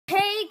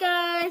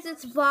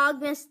it's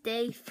Vlogmas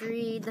Day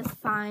 3, the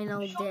final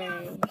day. Show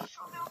me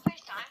on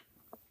FaceTime.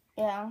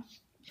 Yeah.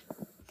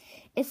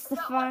 It's the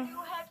final. New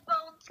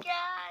headphones,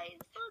 guys.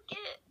 Look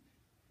at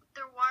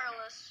they're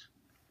wireless.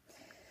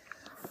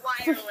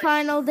 The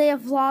final day of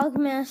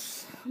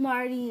Vlogmas.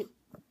 Marty,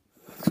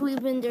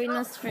 we've been doing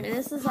this for,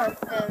 this is our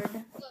third.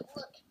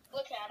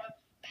 Look at him.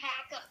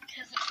 Pack up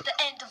because it's the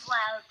end of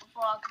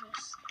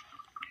Vlogmas.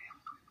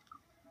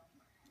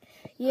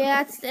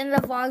 Yeah, it's the end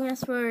of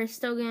Vlogmas. We're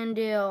still gonna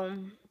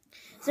do.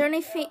 Is there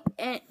anything?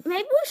 Maybe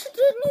we should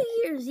do a New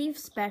Year's Eve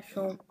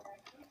special.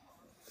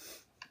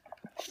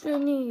 Let's do a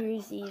New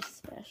Year's Eve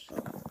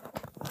special.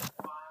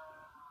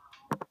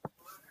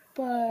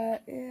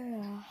 But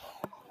yeah.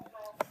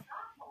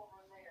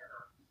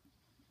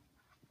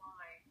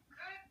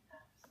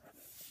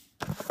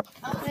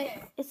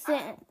 Okay. It's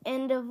the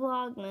end of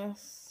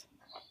Vlogmas.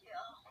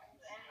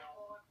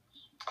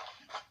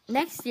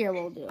 Next year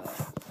we'll do it.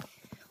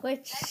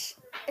 Which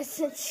is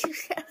in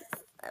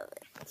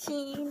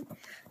 2017.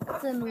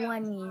 It's in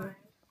 1 year.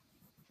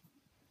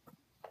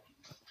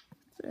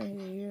 It's a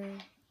year.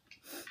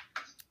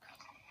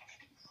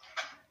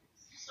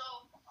 So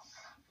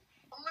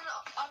I'm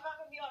not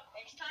gonna be on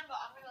FaceTime, but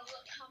I'm gonna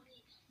look how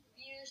many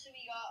views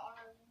we got on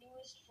our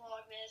newest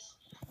Vlogmas.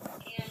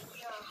 And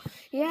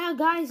yeah,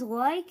 guys,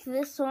 like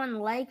this one,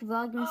 like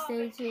Vlogmas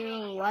Day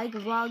 2, like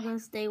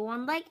Vlogmas Day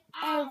 1, like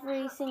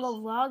every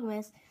single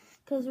Vlogmas,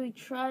 because we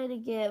try to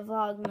get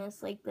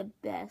Vlogmas like the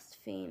best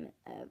theme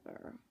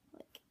ever.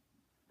 Like,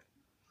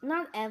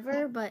 not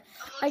ever, but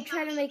I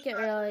try to make it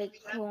really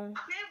cool. we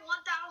have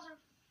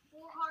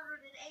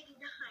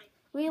 1,489.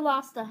 We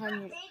lost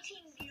 100. 18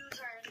 views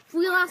are.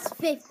 We lost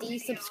 50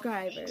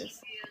 subscribers. 18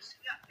 views.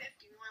 We got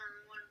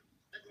 51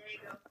 a day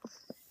ago.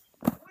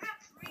 We got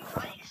 3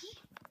 likes.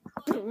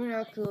 We're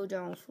not cool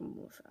down from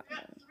We got 3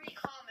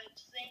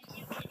 comments. Thank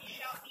you. Can you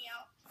shout me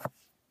out?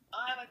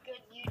 I'm a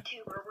good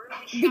YouTuber. We're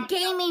gonna be the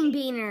gaming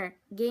beaner.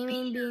 The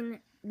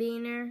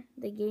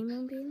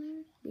gaming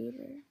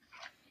beaner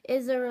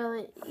is a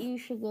really. You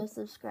should go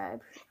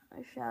subscribe.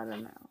 I shout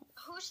him out.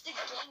 Who's the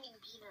gaming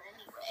beaner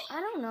anyway?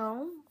 I don't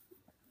know.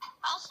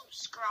 I'll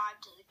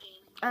subscribe to the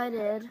gaming beaner. I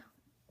did.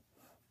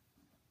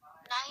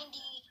 90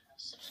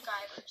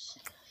 subscribers.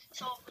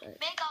 So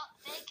make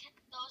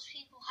those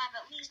people have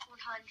at least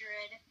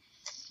 100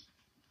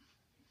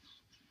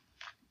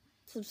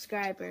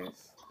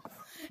 subscribers.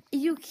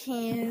 You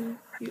can.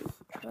 You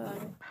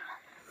try.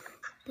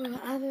 But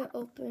I haven't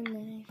opened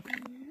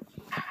anything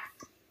yet.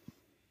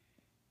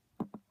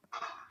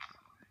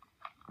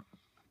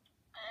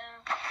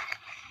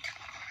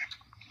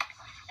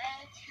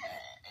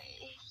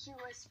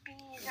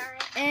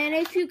 And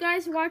if you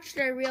guys watched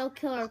our Real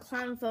Killer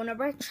Clown phone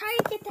number, try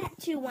to get that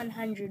to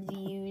 100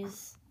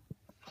 views.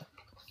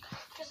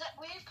 Because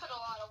we've put a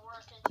lot of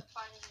work into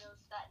finding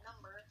that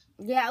number.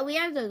 Yeah, we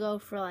had to go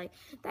for like,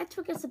 that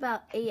took us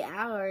about 8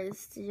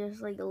 hours to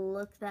just like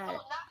look that. Oh, not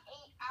 8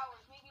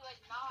 hours, maybe like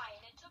 9.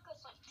 It took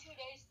us like 2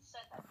 days to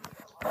set that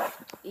video up.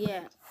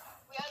 Yeah.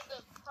 We had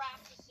to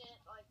practice it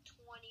like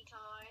 20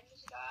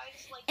 times,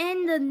 guys. Like,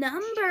 and the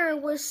number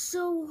was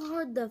so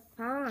hard to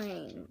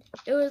find.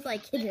 It was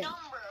like hidden. The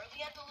number, we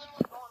had to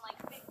literally go on like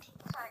 15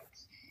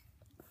 sites.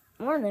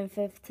 More than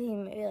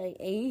 15, maybe like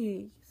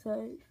 80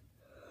 sites.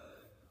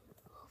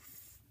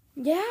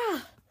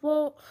 Yeah,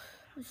 well,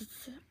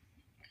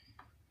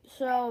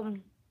 so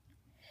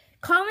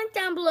comment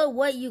down below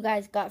what you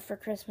guys got for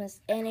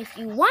Christmas. And if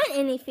you want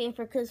anything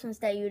for Christmas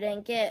that you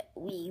didn't get,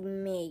 we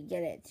may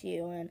get it to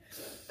you. And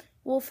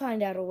we'll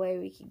find out a way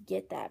we can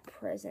get that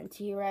present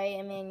to you, right,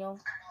 Emmanuel?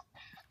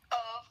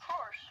 Of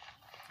course.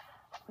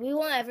 We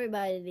want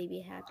everybody to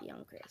be happy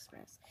on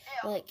Christmas.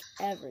 Yeah. Like,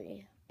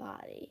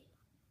 everybody.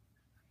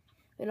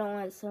 We don't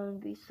want someone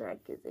to be sad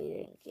because they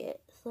didn't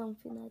get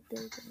something that they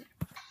didn't.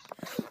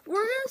 We're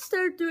going to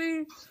start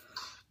doing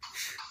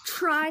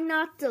try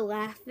not to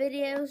laugh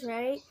videos,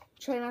 right?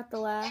 Try not to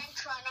laugh. And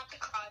try not to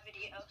cry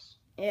videos.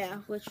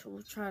 Yeah, which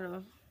we'll try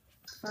to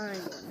find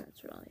one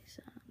that's really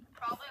sad.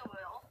 Probably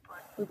will,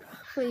 but... We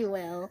probably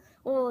will.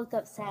 We'll look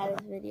up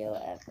saddest video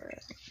ever.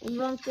 We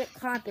won't get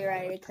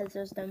copyrighted because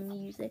there's no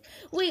music.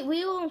 Wait,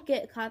 we won't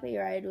get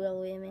copyrighted,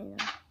 will we, Amanda?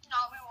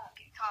 No, we won't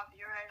get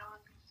copyright on.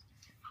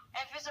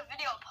 If it's a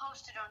video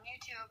posted on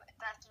YouTube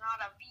that's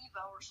not a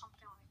Vivo or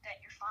something like that,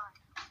 you're fine.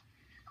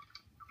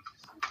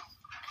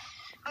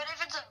 But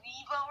if it's a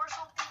Vivo or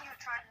something you're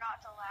trying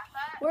not to laugh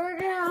at... We're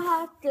gonna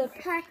have to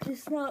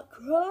practice not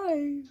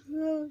crying.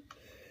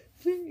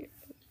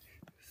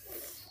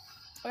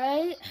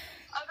 Right?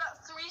 I've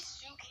got 3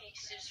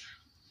 suitcases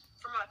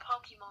for my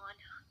Pokemon.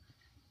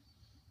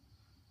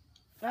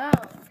 Wow.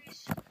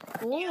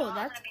 Cool, Yeah,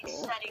 that's I'm gonna be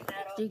cool. setting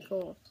that up. Pretty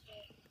cool.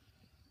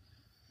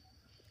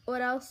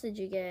 What else did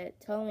you get?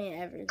 Tell me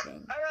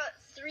everything. I got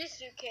 3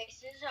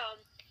 suitcases.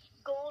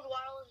 Gold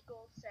wireless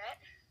gold set.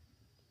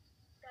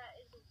 That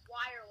is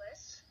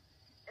wireless.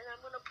 And I'm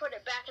gonna put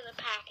it back in the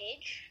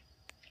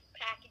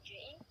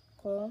packaging.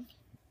 Cool.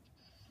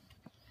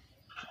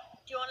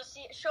 Do you want to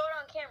see it? Show it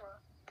on camera.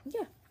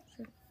 Yeah,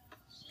 sure.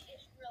 See,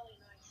 it's really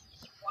nice.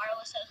 It's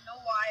wireless, has no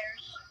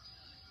wires.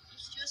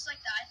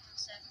 like the iPhone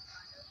 7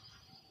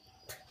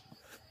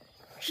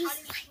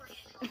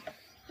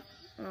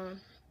 kind of.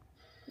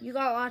 You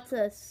got lots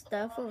of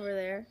stuff over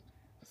there.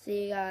 So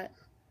you got.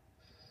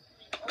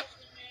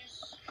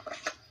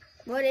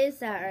 What is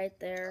that right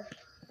there?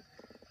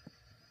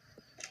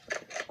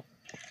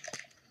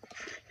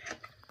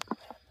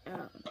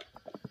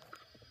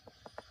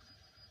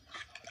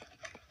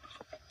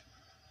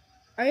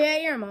 Are you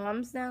at your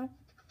mom's now?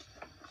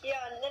 Yeah,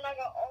 and then I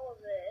got all of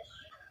this.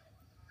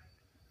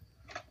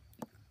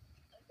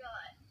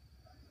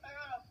 I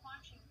got a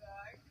punching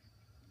bag.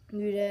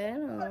 You did? I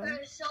Oh, got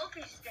a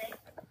selfie stick.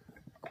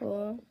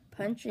 cool.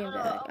 Punching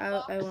bag. I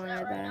wanted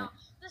right that. now.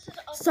 This is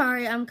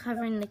Sorry, I'm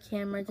covering the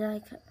camera. Did I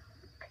cut?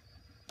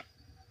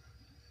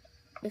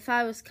 If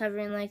I was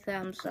covering like that,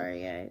 I'm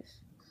sorry, guys.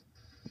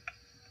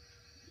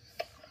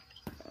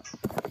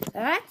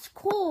 That's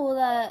cool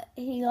that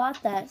he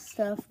got that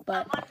stuff,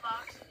 but. I'm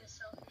unboxing the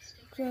selfie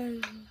stick.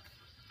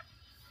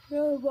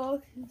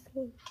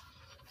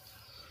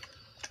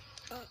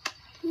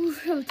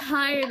 I'm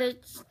tired.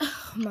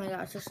 Oh my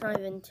gosh, it's not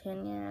even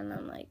 10 yet, and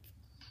I'm like,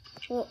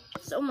 well,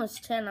 it's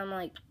almost 10. I'm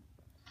like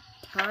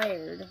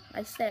tired.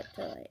 I stay up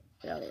till like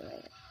really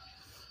late.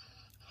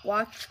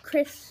 Watch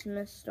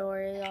Christmas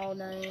Story all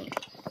night.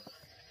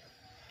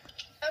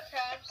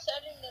 Okay, I'm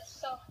setting the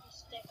selfie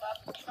stick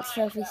up.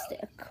 Selfie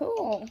stick,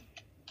 cool.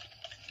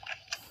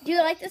 Do you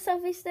like the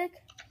selfie stick?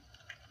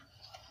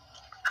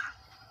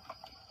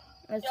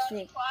 Let's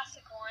see. It's a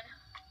classic one.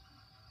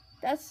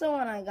 That's the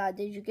one I got.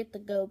 Did you get the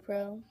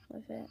GoPro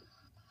with it?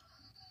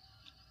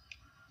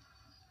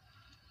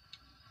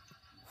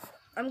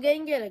 I'm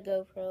gonna get a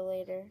GoPro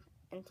later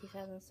in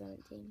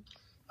 2017.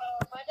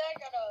 My dad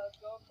got a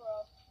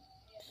GoPro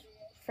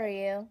yesterday. For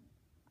you?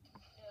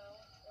 No,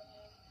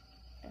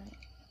 for him.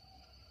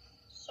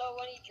 So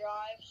when he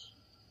drives?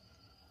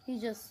 He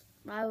just,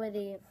 why would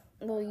he?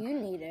 Well, you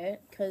need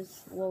it,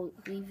 because, well,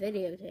 we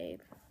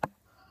videotape.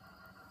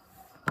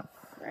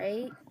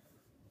 Right?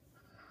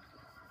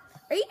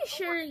 Are you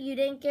sure you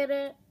didn't get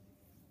it?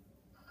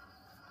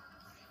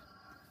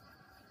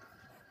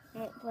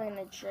 I'm not playing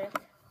a trick.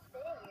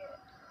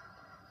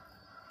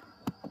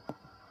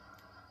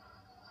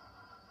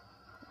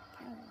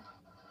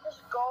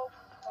 Just go.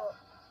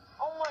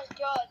 Oh my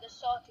god, the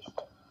selfie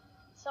stick.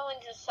 Someone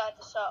just set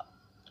this up.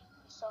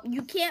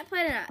 You can't put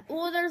it on.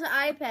 Well, there's an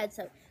iPad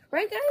selfie.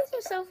 Right, guys?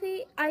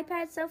 A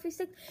iPad selfie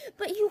stick.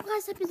 But you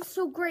guys have been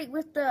so great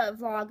with the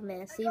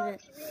Vlogmas. Even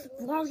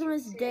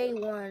Vlogmas day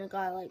 1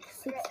 got like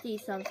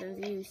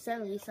 60-something views,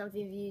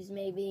 70-something views,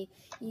 maybe.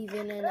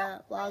 Even in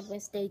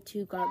Vlogmas day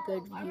 2 got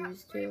good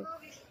views too.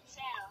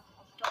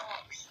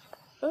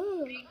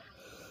 Oh.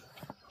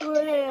 What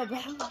are they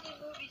about?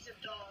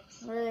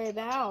 What are they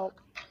about?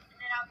 And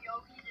then I'm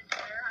Yogi the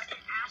bear. I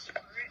didn't ask for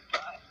it,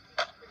 but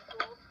it's pretty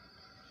cool.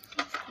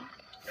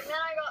 And then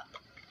I got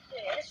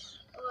this.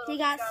 You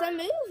got some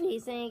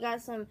movies, and you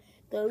got some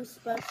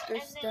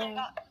Ghostbusters stuff. And then I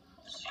got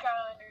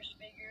Skylanders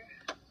figure.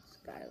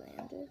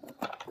 Skylanders.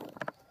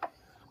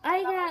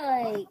 I got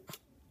like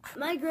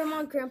my grandma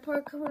and grandpa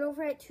are coming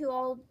over at 2.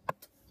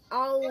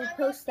 I'll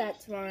post that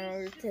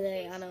tomorrow or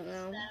today. I don't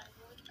know.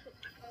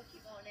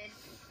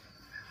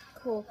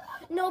 Cool.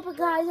 No, but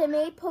guys, I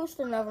may post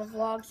another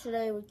vlog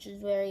today, which is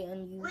very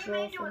unusual. We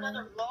may do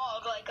another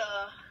vlog,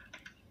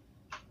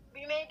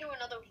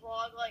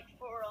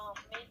 for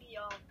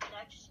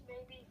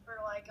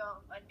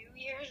a New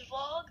Year's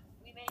vlog.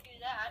 We may do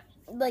that.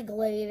 Like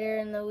later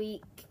in the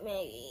week,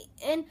 maybe.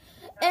 And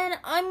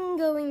I'm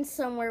going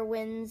somewhere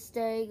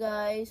Wednesday,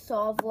 guys, so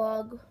I'll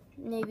vlog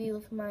maybe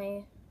with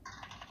my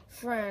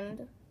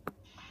friend.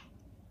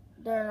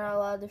 They're not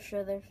allowed to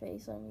show their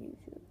face on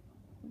YouTube.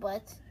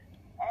 But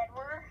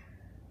Edward?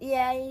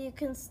 yeah, you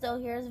can still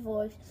hear his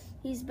voice.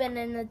 He's been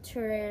in the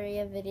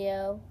Terraria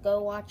video.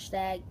 Go watch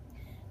that.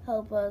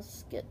 Help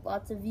us get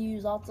lots of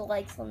views, lots of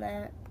likes on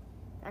that.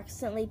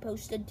 Accidentally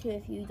posted 2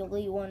 if you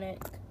delete one.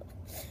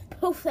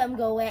 Both of them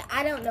go away.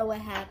 I don't know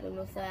what happened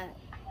with that.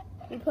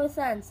 We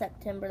posted that in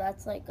September.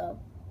 That's like a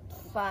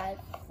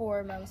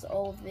 4 months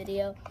old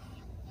video.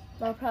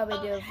 I'll probably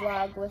do a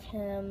vlog with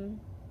him.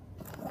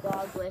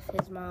 Vlog with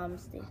his mom.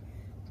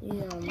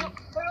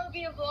 There'll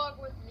be a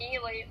vlog with me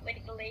later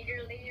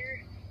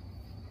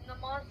in the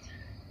month.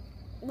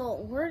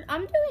 Well,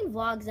 I'm doing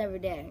vlogs every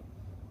day.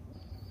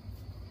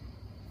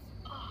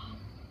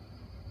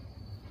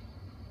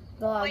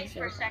 Vlogs. Wait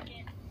for a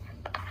second.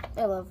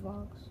 I love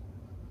vlogs.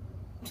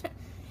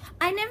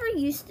 I never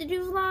used to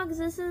do vlogs.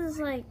 This is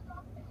like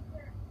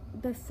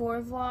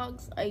before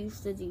vlogs. I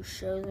used to do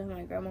shows with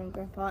my grandma and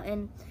grandpa,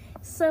 and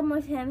some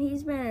with him.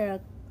 He's been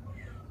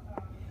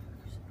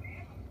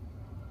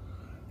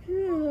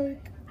in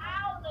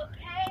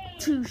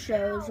 2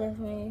 shows with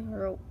me,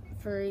 or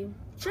 3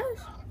 shows.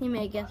 He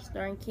may guest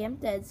star in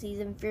Camp Dead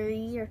season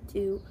 3 or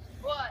 2.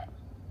 What?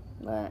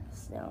 But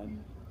still,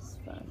 it's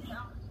fun.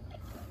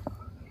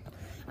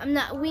 I'm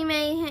not. We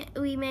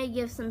may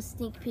give some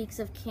sneak peeks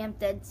of Camp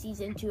Dead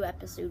season 2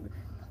 episode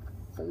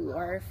 4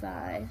 or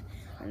 5.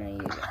 I know you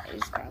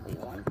guys probably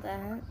want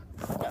that.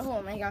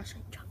 Oh my gosh,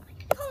 I dropped my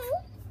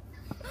phone.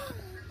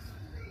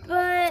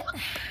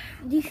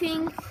 Do you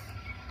think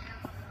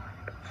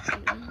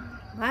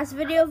last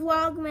video of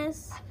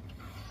Vlogmas?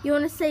 You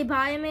want to say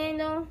bye,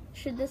 Emmanuel?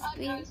 Should this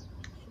be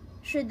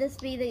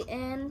the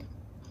end?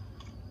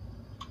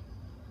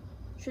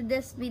 Should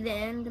this be the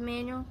end,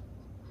 Emmanuel?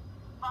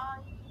 Bye.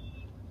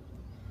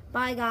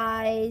 Bye,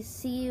 guys.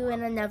 See you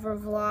in another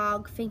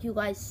vlog. Thank you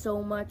guys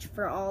so much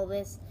for all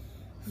this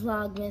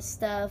Vlogmas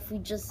stuff. We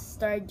just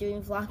started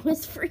doing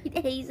Vlogmas 3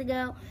 days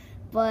ago,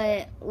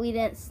 but we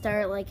didn't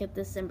start like at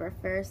December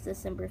 1st,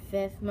 December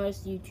 5th.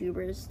 Most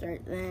YouTubers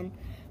start then,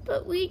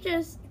 but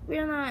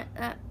we're not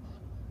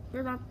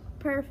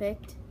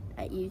perfect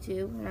at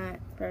YouTube. We're not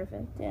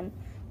perfect, and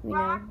we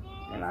know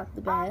we're not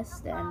the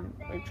best, and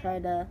we try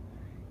to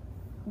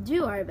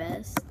do our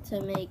best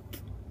to make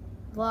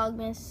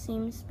Vlogmas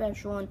seem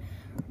special. And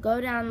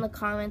go down in the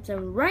comments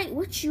and write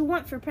what you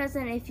want for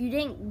present if you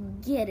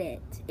didn't get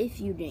it.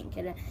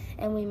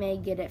 And we may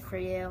get it for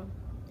you.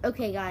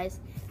 Okay, guys,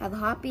 have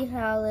happy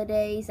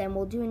holidays, and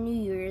we'll do a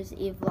New Year's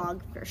Eve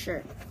vlog for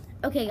sure.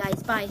 Okay,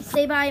 guys, bye.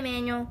 Say bye,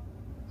 Emmanuel.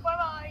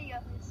 Bye-bye.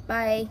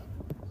 Bye.